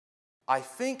I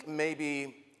think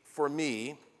maybe for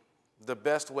me, the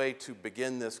best way to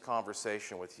begin this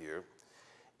conversation with you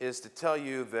is to tell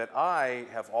you that I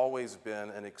have always been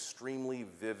an extremely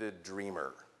vivid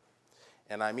dreamer.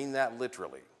 And I mean that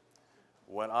literally.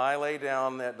 When I lay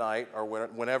down at night, or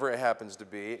whenever it happens to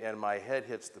be, and my head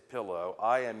hits the pillow,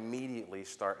 I immediately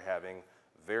start having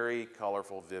very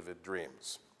colorful, vivid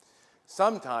dreams.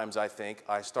 Sometimes I think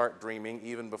I start dreaming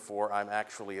even before I'm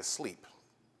actually asleep.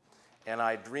 And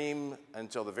I dream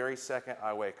until the very second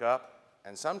I wake up,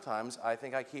 and sometimes I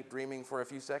think I keep dreaming for a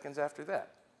few seconds after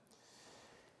that.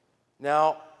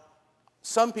 Now,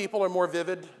 some people are more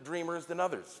vivid dreamers than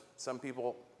others. Some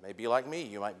people may be like me.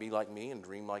 You might be like me and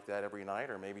dream like that every night,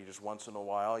 or maybe just once in a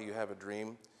while you have a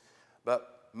dream.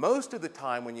 But most of the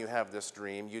time when you have this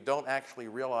dream, you don't actually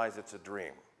realize it's a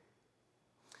dream.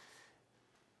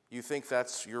 You think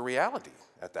that's your reality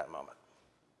at that moment.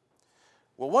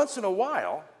 Well, once in a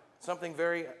while, something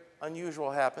very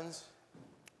unusual happens.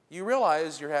 You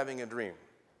realize you're having a dream.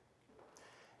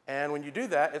 And when you do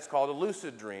that, it's called a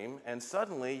lucid dream, and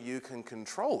suddenly you can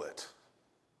control it.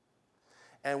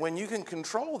 And when you can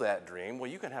control that dream,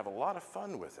 well, you can have a lot of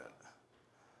fun with it.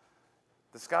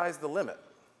 The sky's the limit.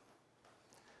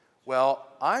 Well,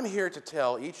 I'm here to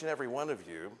tell each and every one of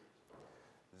you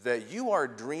that you are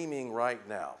dreaming right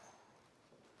now.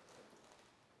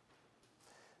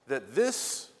 That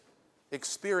this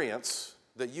experience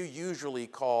that you usually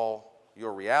call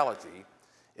your reality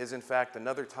is in fact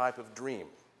another type of dream.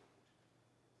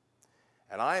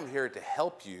 And I am here to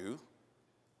help you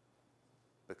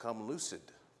become lucid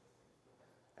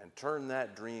and turn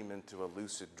that dream into a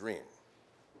lucid dream.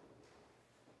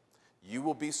 You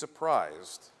will be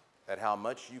surprised at how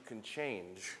much you can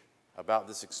change about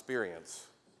this experience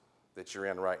that you're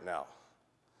in right now.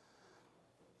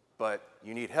 But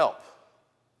you need help.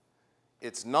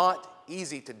 It's not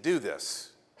easy to do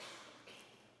this.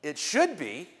 It should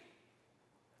be,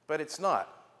 but it's not.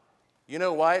 You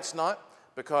know why it's not?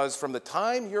 Because from the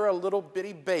time you're a little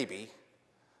bitty baby,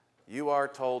 you are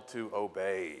told to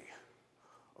obey,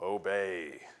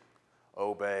 obey,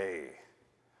 obey.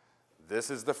 This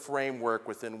is the framework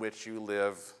within which you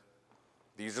live.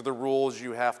 These are the rules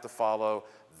you have to follow.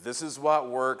 This is what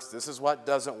works. This is what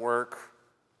doesn't work.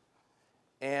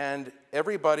 And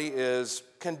everybody is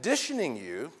conditioning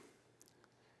you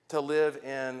to live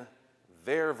in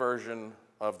their version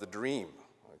of the dream,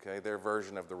 okay, their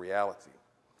version of the reality.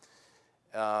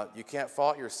 You can't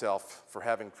fault yourself for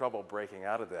having trouble breaking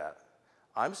out of that.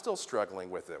 I'm still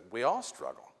struggling with it. We all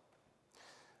struggle.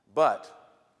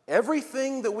 But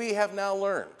everything that we have now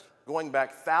learned, going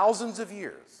back thousands of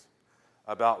years,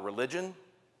 about religion,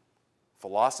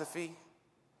 philosophy,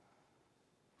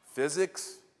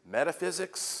 physics,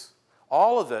 metaphysics,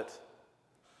 all of it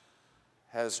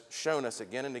has shown us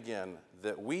again and again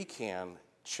that we can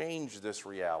change this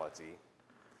reality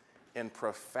in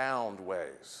profound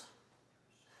ways.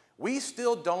 We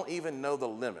still don't even know the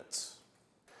limits.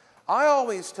 I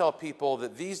always tell people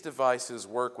that these devices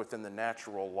work within the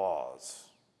natural laws.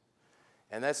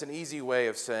 And that's an easy way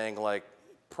of saying, like,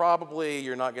 probably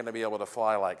you're not going to be able to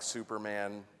fly like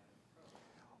Superman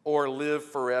or live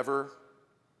forever.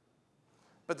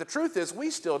 But the truth is, we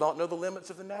still don't know the limits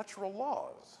of the natural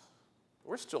laws.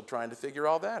 We're still trying to figure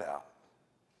all that out.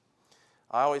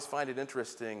 I always find it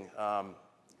interesting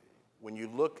when you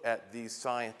look at these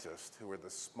scientists who are the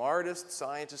smartest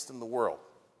scientists in the world,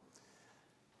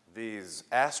 these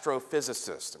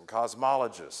astrophysicists and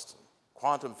cosmologists, and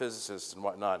quantum physicists and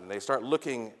whatnot, and they start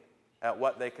looking at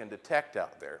what they can detect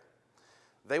out there,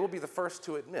 they will be the first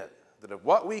to admit that of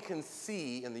what we can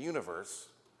see in the universe,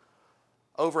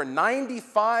 over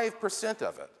 95%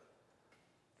 of it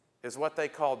is what they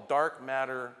call dark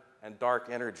matter and dark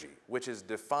energy, which is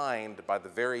defined by the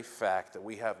very fact that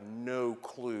we have no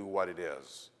clue what it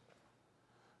is.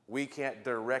 We can't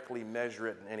directly measure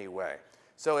it in any way.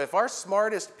 So if our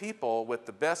smartest people with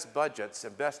the best budgets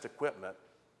and best equipment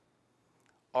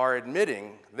are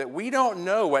admitting that we don't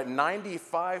know what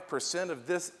 95% of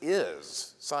this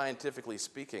is, scientifically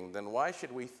speaking, then why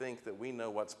should we think that we know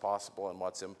what's possible and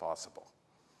what's impossible?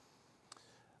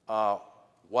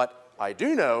 What I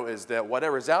do know is that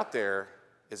whatever's out there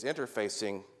is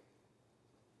interfacing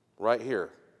right here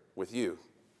with you,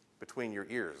 between your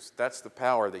ears. That's the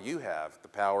power that you have, the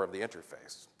power of the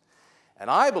interface. And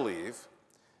I believe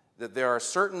that there are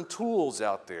certain tools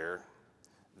out there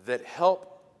that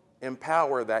help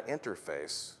empower that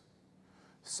interface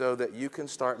so that you can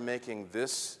start making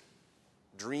this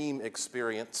dream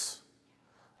experience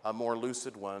a more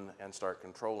lucid one and start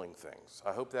controlling things.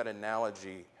 I hope that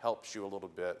analogy helps you a little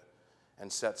bit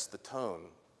and sets the tone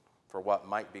for what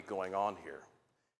might be going on here.